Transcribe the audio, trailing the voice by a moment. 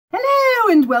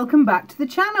And welcome back to the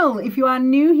channel. If you are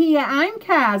new here, I'm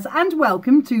Kaz and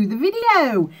welcome to the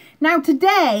video. Now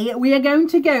today we are going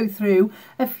to go through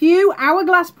a few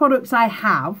Hourglass products I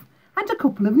have and a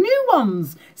couple of new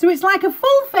ones. So it's like a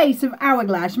full face of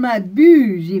Hourglass, my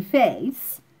bougie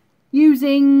face,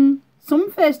 using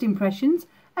some first impressions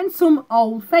and some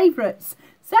old favourites.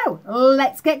 So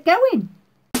let's get going.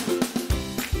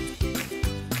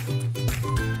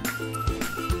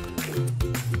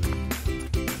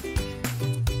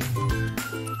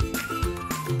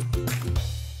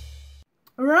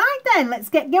 Right then, let's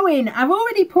get going. I've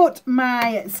already put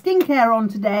my skincare on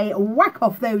today, whack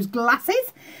off those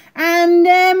glasses, and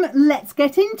let's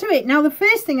get into it. Now the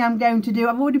first thing I'm going to do,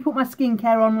 I've already put my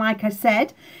skincare on like I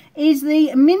said, is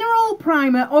the Mineral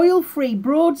Primer Oil Free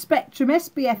Broad Spectrum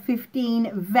SPF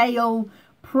 15 Veil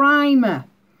Primer.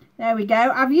 There we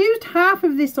go. I've used half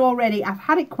of this already. I've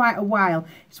had it quite a while.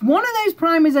 It's one of those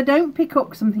primers I don't pick up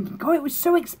because I'm thinking, God, it was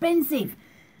so expensive.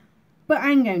 But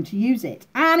I'm going to use it,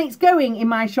 and it's going in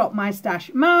my Shop My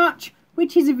Stash March,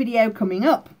 which is a video coming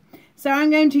up. So I'm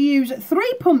going to use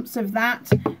 3 pumps of that,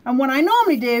 and what I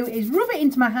normally do is rub it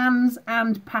into my hands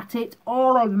and pat it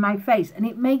all over my face, and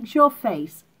it makes your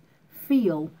face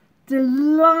feel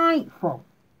delightful,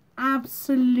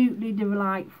 absolutely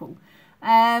delightful.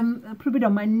 I put it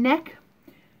on my neck.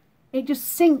 It just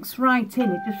sinks right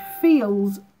in. It just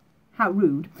feels, how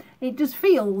rude, it just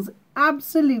feels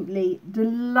absolutely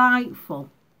delightful.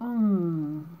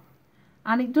 And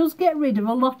it does get rid of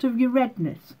a lot of your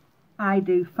redness, I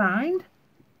do find.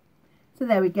 So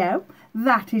there we go,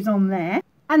 that is on there.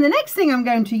 And the next thing I'm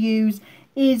going to use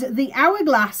is the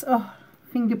Hourglass,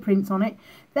 fingerprints on it.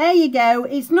 There you go.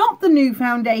 It's not the new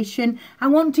foundation. I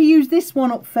want to use this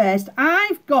one up first.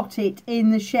 I've got it in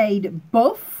the shade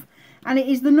Buff, and it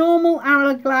is the normal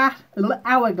Hourglass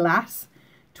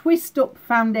Twist Up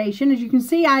foundation. As you can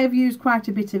see, I have used quite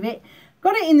a bit of it.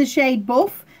 Got it in the shade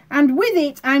Buff, and with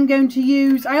it I'm going to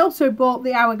use, I also bought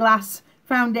the Hourglass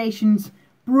foundations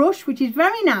brush, which is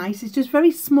very nice. It's just very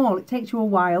small, it takes you a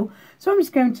while. So I'm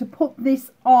just going to put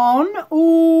this on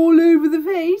all over the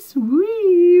face.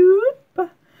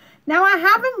 Whoop. Now I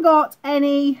haven't got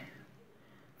any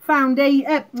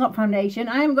not foundation,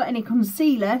 I haven't got any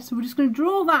concealer, so we're just going to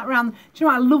draw that around. Do you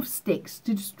know what? I love sticks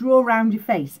to just draw around your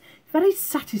face. Very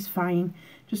satisfying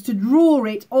just to draw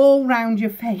it all round your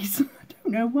face. I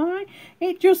don't know why,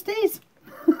 it just is.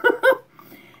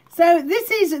 So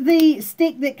this is the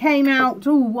stick that came out,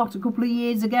 a couple of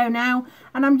years ago now,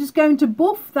 and I'm just going to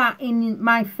buff that in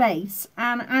my face.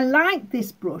 And I like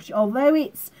this brush, although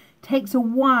it takes a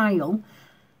while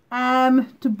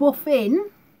to buff in.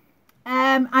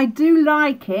 I do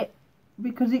like it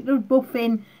because it does buff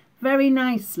in very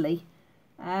nicely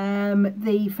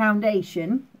the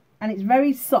foundation. And it's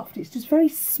very soft, it's just very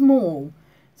small.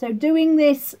 So doing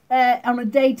this on a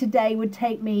day-to-day would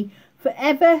take me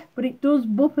forever, but it does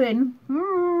buff in.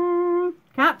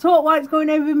 Can't talk while it's going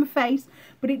over my face,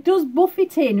 but it does buff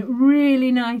it in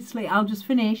really nicely. I'll just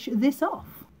finish this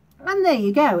off. And there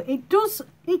you go. It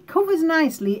covers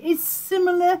nicely. It is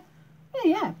similar,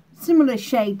 similar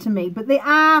shade to me, but they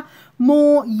are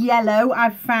more yellow,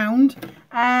 I've found.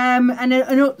 And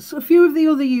a few of the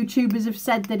other YouTubers have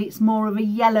said that it's more of a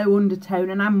yellow undertone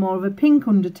and I'm more of a pink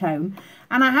undertone.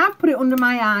 And I have put it under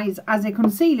my eyes as a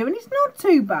concealer, and it's not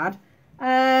too bad.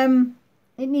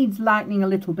 It needs lightening a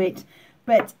little bit,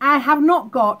 but I have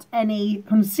not got any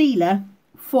concealer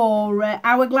for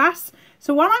Hourglass.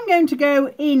 So what I'm going to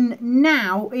go in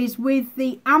now is with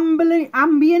the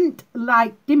ambient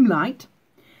light, dim light,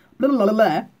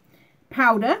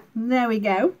 powder. There we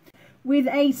go, with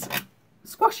a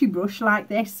squashy brush like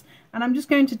this, and I'm just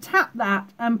going to tap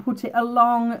that and put it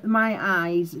along my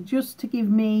eyes just to give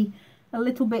me a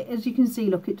little bit. As you can see,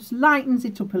 look, it just lightens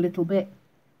it up a little bit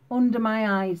under my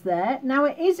eyes there. Now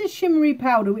it is a shimmery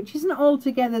powder, which isn't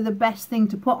altogether the best thing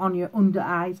to put on your under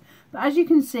eyes, but as you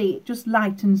can see, it just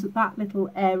lightens that little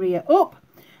area up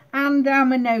and down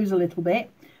my nose a little bit.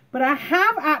 But I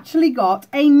have actually got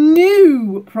a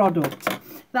new product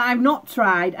that I've not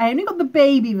tried. I only got the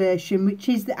baby version, which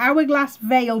is the Hourglass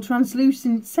Veil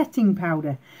Translucent Setting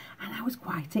Powder. And I was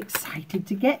quite excited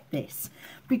to get this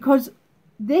because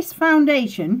this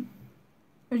foundation,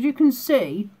 as you can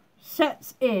see,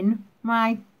 sets in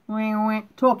my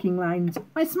talking lines,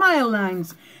 my smile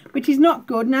lines, which is not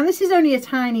good. Now this is only a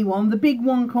tiny one. The big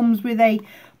one comes with a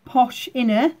posh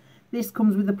inner. This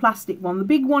comes with a plastic one. The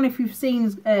big one, if you've seen,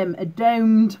 is a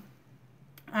domed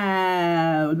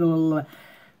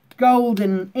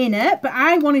golden inner. But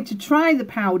I wanted to try the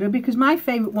powder because my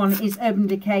favourite one is Urban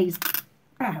Decay's,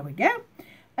 there we go,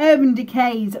 Urban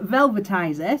Decay's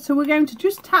Velvetizer. So we're going to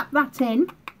just tap that in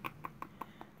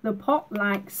the pot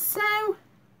like so.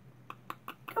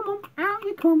 Come on, out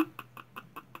you come.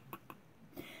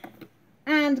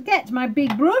 And get my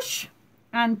big brush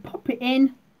and pop it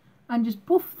in and just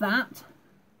buff that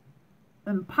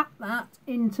and pat that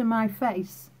into my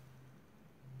face.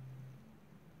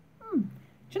 Do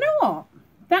you know what?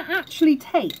 That actually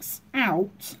takes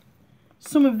out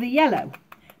some of the yellow.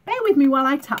 Bear with me while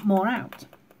I tap more out.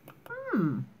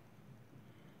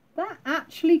 That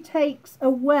actually takes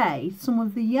away some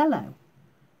of the yellow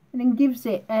and then gives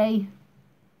it a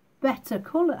better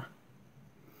colour.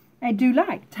 I do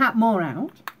like tap more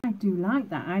out. I do like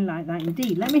that. I like that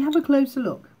indeed. Let me have a closer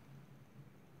look.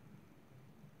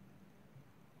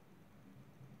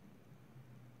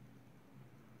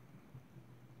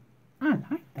 I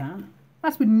like that.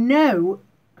 That's with no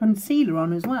concealer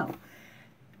on as well.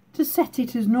 To set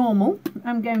it as normal,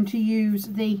 I'm going to use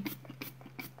the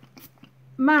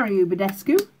Mario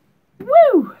Badescu.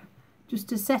 Woo! Just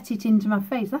to set it into my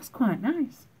face. That's quite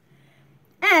nice.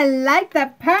 I like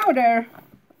that powder.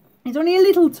 It's only a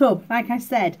little tub, like I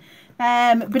said,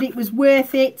 but it was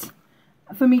worth it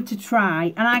for me to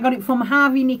try. And I got it from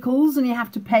Harvey Nichols, and you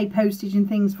have to pay postage and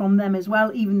things from them as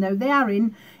well, even though they are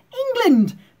in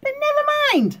England. But never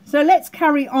mind. So let's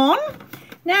carry on.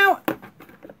 Now,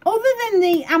 other than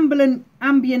the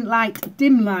ambient light,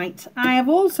 dim light, I have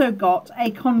also got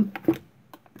a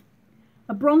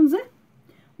bronzer,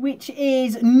 which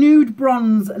is Nude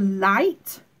Bronze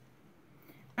Light.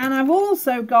 And I've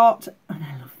also got, and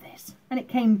I love this, and it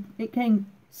came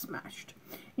smashed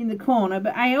in the corner,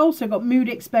 but I also got Mood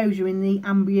Exposure in the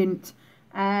ambient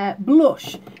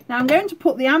blush. Now I'm going to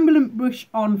put the ambient blush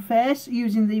on first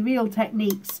using the Real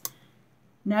Techniques,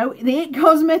 no, the It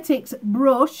Cosmetics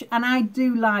brush, and I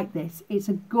do like this. It's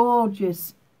a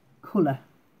gorgeous colour.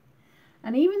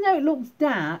 And even though it looks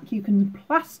dark, you can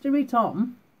plaster it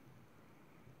on,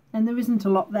 and there isn't a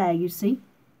lot there, you see.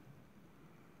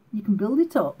 You can build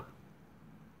it up,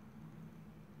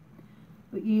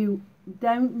 but you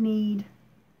don't need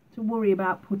to worry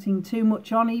about putting too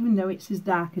much on, even though it's as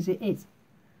dark as it is,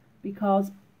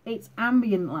 because it's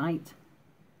ambient light.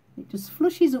 It just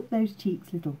flushes up those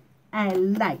cheeks little. I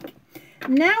like.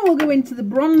 Now we'll go into the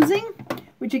bronzing,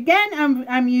 which again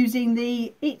I'm using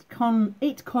the It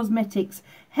Cosmetics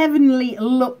Heavenly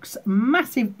Luxe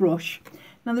massive brush.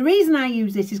 Now the reason I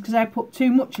use this is because I put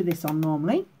too much of this on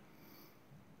normally.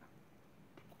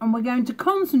 And we're going to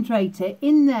concentrate it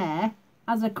in there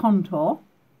as a contour.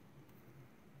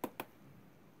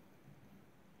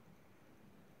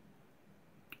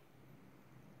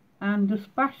 And just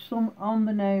splash some on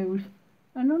the nose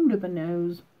and under the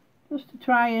nose, just to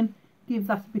try and give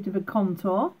that a bit of a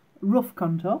contour, rough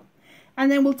contour.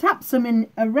 And then we'll tap some in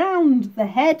around the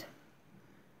head,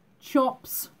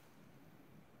 chops,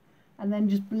 and then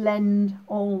just blend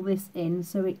all this in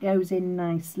so it goes in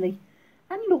nicely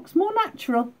and looks more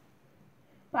natural.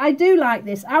 But I do like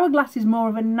this. Hourglass is more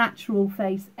of a natural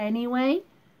face anyway,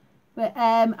 but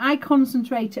I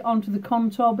concentrate it onto the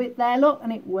contour bit there, look,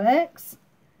 and it works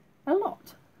a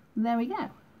lot. And there we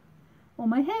go. Oh,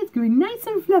 my hair's going nice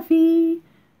and fluffy,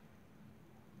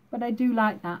 but I do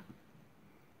like that,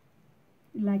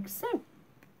 like so.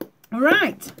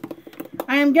 Right,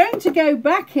 I am going to go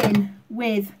back in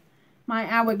with my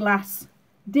Hourglass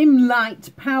dim light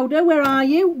powder. Where are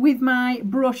you? With my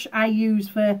brush I use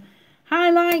for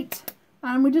highlight,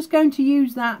 and we're just going to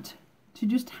use that to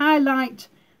just highlight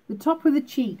the top of the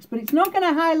cheeks, but it's not going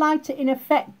to highlight it in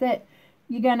effect that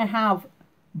you're going to have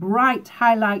bright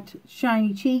highlight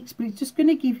shiny cheeks, but it's just going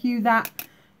to give you that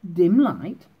dim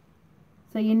light,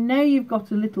 so you know you've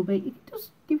got a little bit. It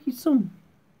does give you some,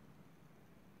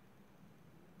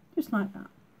 just like that,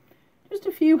 just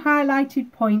a few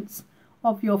highlighted points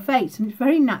of your face, and it's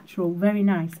very natural, very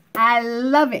nice. I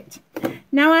love it.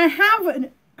 Now I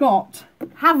haven't got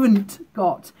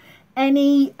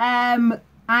any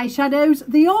eyeshadows.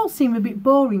 They all seem a bit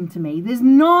boring to me. There's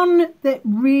none that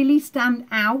really stand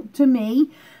out to me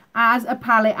as a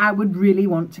palette I would really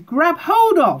want to grab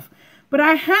hold of, but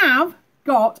I have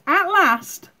got at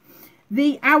last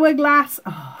the Hourglass.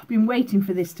 Oh, I've been waiting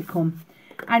for this to come.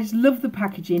 I just love the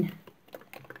packaging.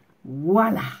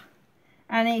 Voila.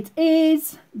 And it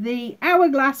is the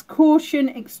Hourglass Caution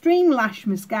Extreme Lash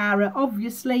Mascara.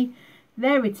 Obviously,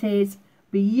 there it is.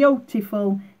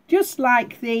 Beautiful. Just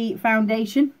like the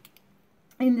foundation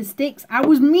in the sticks. I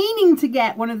was meaning to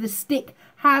get one of the stick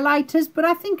highlighters, but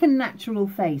I think a natural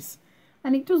face.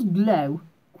 And it does glow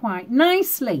quite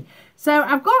nicely. So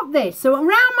I've got this. So around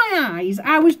my eyes,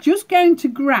 I was just going to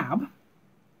grab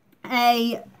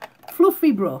a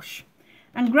fluffy brush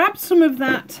and grab some of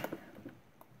that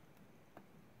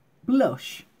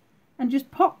blush and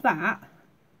just pop that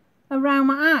around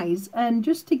my eyes, and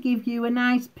just to give you a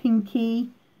nice pinky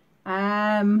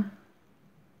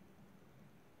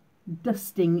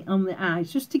dusting on the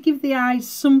eyes, just to give the eyes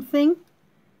something,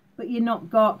 but you're not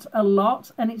got a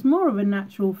lot, and it's more of a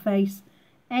natural face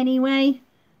anyway,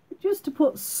 just to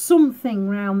put something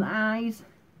around the eyes.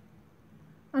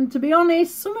 And to be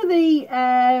honest, some of the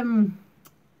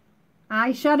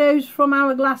eyeshadows from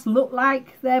Hourglass look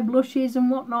like they're blushes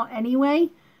and whatnot anyway,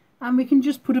 and we can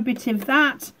just put a bit of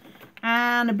that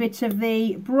and a bit of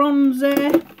the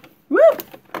bronzer. Woo!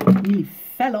 Nearly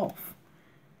fell off.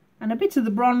 And a bit of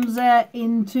the bronzer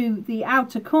into the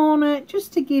outer corner,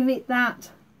 just to give it that,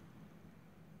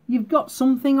 you've got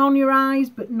something on your eyes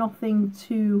but nothing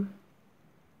too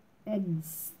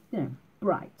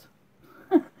bright.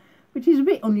 Which is a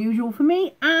bit unusual for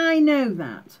me, I know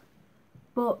that,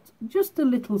 but just a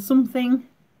little something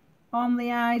on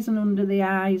the eyes and under the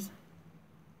eyes.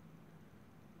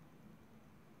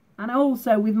 And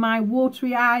also with my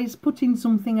watery eyes, putting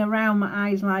something around my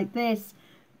eyes like this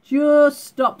just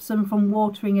stops them from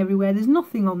watering everywhere. There's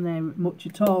nothing on there much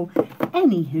at all.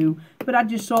 Anywho, but I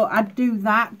just thought I'd do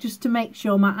that just to make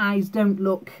sure my eyes don't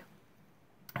look,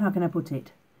 how can I put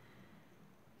it,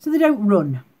 so they don't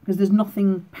run, because there's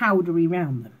nothing powdery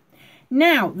around them.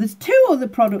 Now, there's two other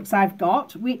products I've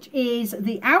got, which is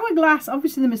the Hourglass,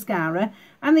 obviously the mascara,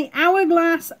 and the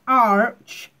Hourglass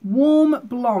Arch Warm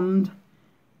Blonde,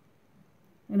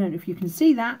 I don't know if you can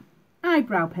see that,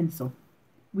 eyebrow pencil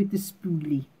with the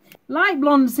spoolie. Light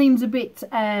blonde seems a bit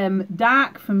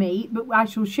dark for me, but I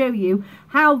shall show you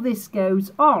how this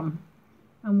goes on.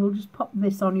 And we'll just pop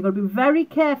this on. You've got to be very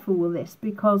careful with this,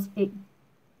 because it,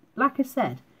 like I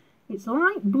said, it's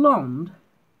light blonde,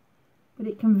 but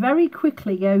it can very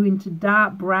quickly go into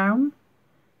dark brown.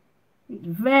 It's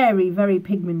very, very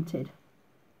pigmented,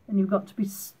 and you've got to be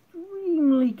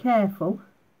extremely careful.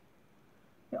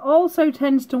 It also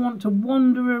tends to want to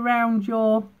wander around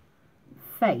your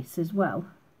face as well.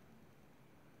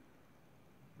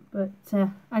 But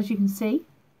as you can see,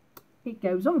 it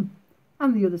goes on.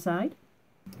 And the other side.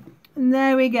 And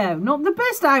there we go. Not the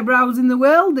best eyebrows in the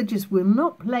world. They just were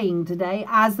not playing today,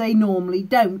 as they normally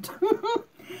don't.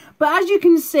 But as you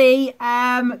can see,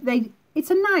 it's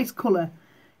a nice colour.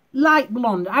 Light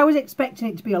blonde. I was expecting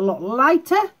it to be a lot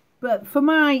lighter, but for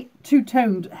my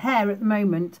two-toned hair at the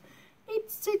moment,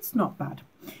 it's not bad.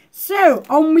 So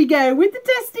on we go with the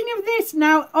testing of this.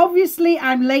 Now obviously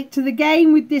I'm late to the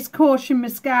game with this Caution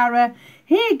mascara.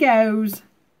 Here goes.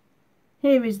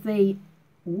 Here is the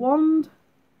wand.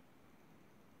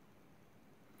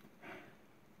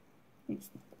 It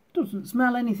doesn't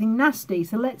smell anything nasty,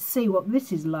 so let's see what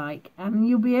this is like, and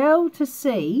you'll be able to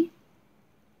see,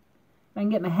 if I can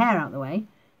get my hair out of the way,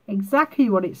 exactly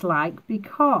what it's like,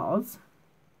 because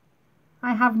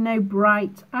I have no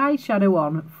bright eyeshadow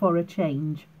on for a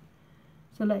change.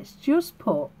 So let's just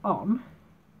put on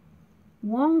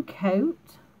one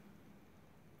coat,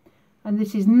 and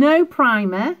this is no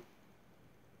primer,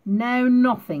 no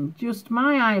nothing, just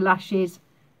my eyelashes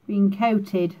being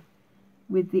coated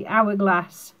with the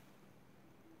Hourglass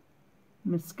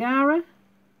mascara.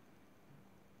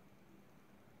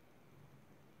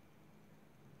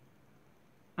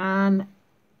 And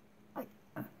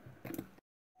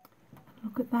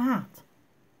look at that.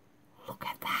 Look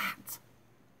at that.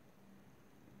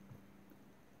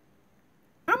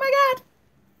 Oh my God.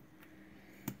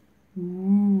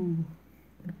 Ooh.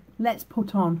 Let's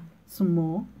put on some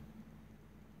more.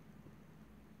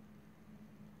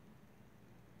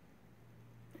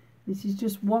 This is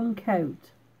just one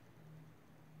coat.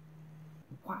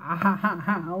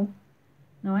 Wow.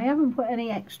 Now I haven't put any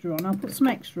extra on. I'll put some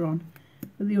extra on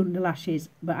for the under lashes.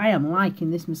 But I am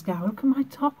liking this mascara. Look at my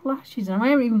top lashes. And I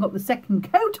haven't even got the second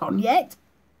coat on yet.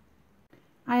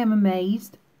 I am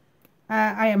amazed.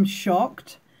 I am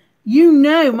shocked. You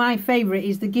know my favourite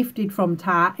is the Gifted from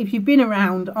Tarte. If you've been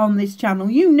around on this channel,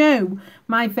 you know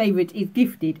my favourite is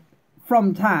Gifted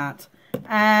from Tarte.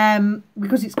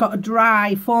 Because it's got a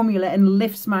dry formula and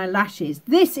lifts my lashes.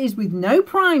 This is with no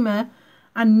primer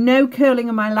and no curling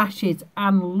of my lashes.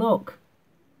 And look,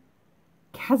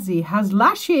 Cazzy has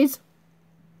lashes.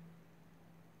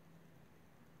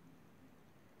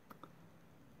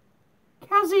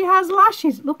 Cazzy has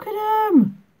lashes. Look at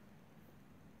them.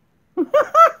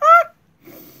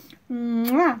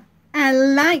 I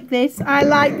like this. I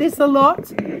like this a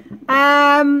lot.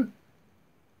 I'm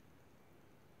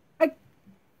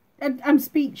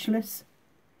speechless.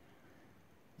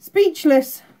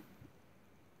 Speechless.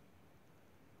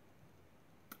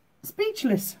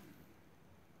 Speechless.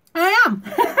 I am.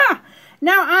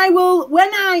 Now I will,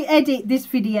 when I edit this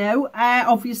video,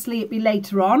 obviously it'll be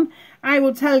later on, I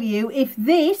will tell you if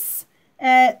this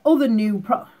other new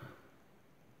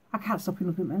I can't stop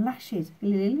looking at my lashes.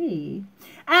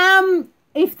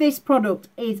 If this product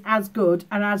is as good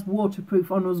and as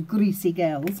waterproof on us greasy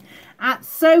girls.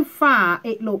 So far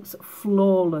it looks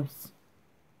flawless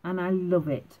and I love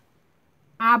it.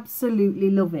 Absolutely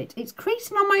love it. It's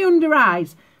creasing on my under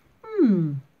eyes.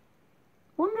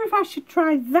 Wonder if I should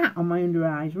try that on my under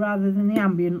eyes rather than the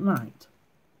ambient light.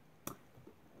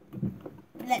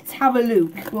 Let's have a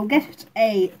look. We'll get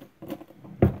a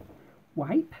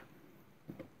wipe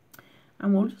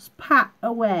and we'll just pat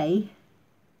away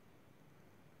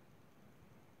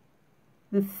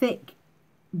the thick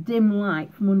dim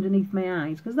light from underneath my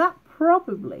eyes, because that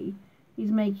probably is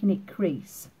making it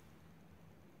crease.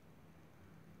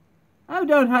 Oh,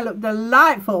 don't I look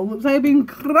delightful? Looks like I've been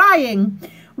crying.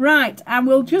 Right, and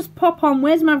we'll just pop on,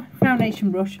 where's my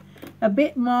foundation brush, a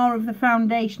bit more of the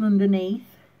foundation underneath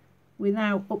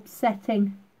without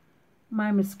upsetting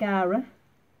my mascara,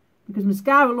 because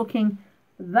mascara looking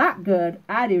that good,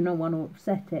 I do not want to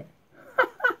upset it.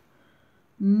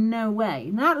 No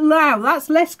way. That's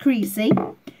less creasy.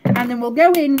 And then we'll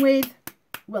go in with,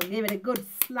 we'll give it a good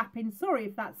slapping. Sorry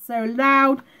if that's so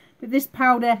loud, but this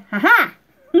powder,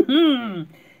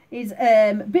 is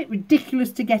a bit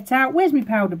ridiculous to get out. Where's my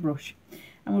powder brush?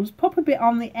 And we'll just pop a bit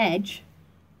on the edge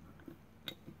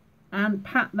and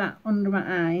pat that under my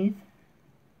eyes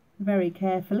very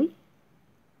carefully.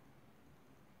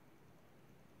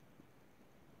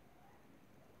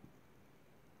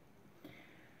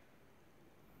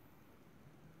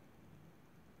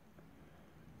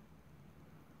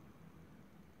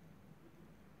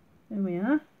 There we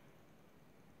are.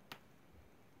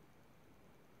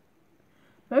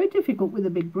 Very difficult with a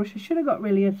big brush. I should have got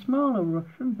really a smaller brush,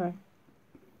 shouldn't I?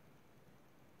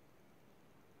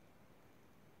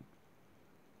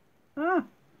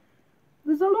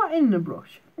 There's a lot in the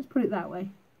brush. Let's put it that way.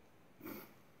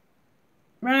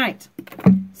 Right.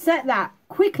 Set that.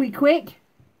 Quick.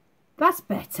 That's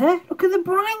better. Look at the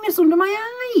brightness under my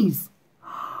eyes.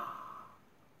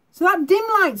 So that dim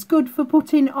light's good for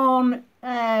putting on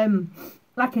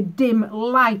like a dim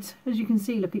light. As you can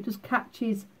see, look, it just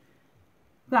catches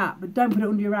that, but don't put it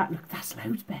under your eye. Look, that's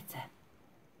loads better.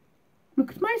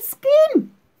 Look at my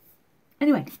skin.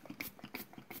 Anyway,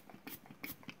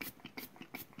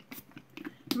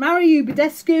 Mario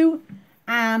Badescu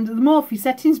and the Morphe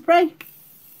setting spray.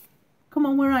 Come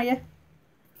on, where are you?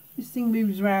 This thing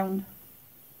moves round.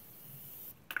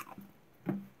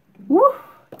 Woo!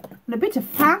 And a bit of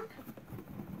fan.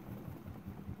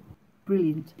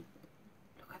 Brilliant.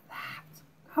 Look at that.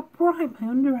 How bright my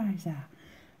under eyes are.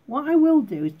 What I will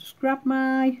do is just grab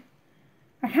my...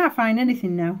 I can't find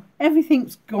anything now.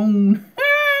 Everything's gone.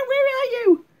 Where are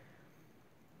you?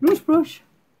 Blush brush.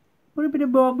 Put a bit of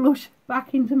more blush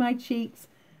back into my cheeks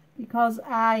because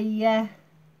I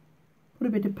put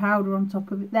a bit of powder on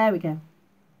top of it. There we go.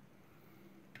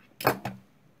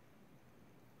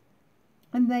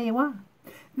 And there you are.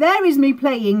 There is me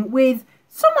playing with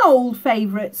some old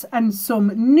favourites and some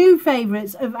new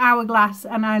favourites of Hourglass,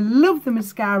 and I love the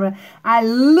mascara. I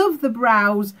love the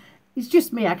brows. It's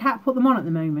just me. I can't put them on at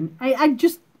the moment. I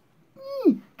just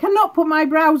cannot put my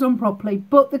brows on properly,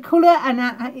 but the colour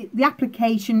and the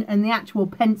application and the actual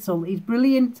pencil is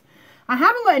brilliant. I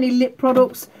haven't got any lip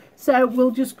products, so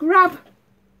we'll just grab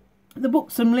the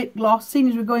Buxom lip gloss, seeing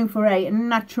as we're going for a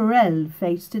natural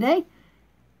face today.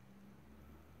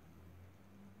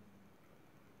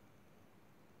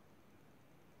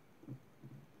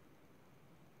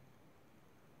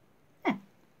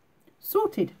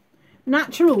 Sorted.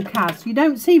 Natural Caz. You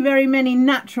don't see very many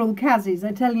natural Cazzys,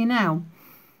 I tell you now.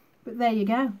 But there you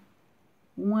go.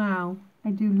 Wow,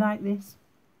 I do like this.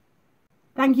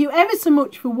 Thank you ever so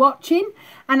much for watching,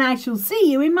 and I shall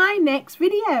see you in my next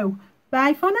video.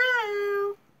 Bye for now.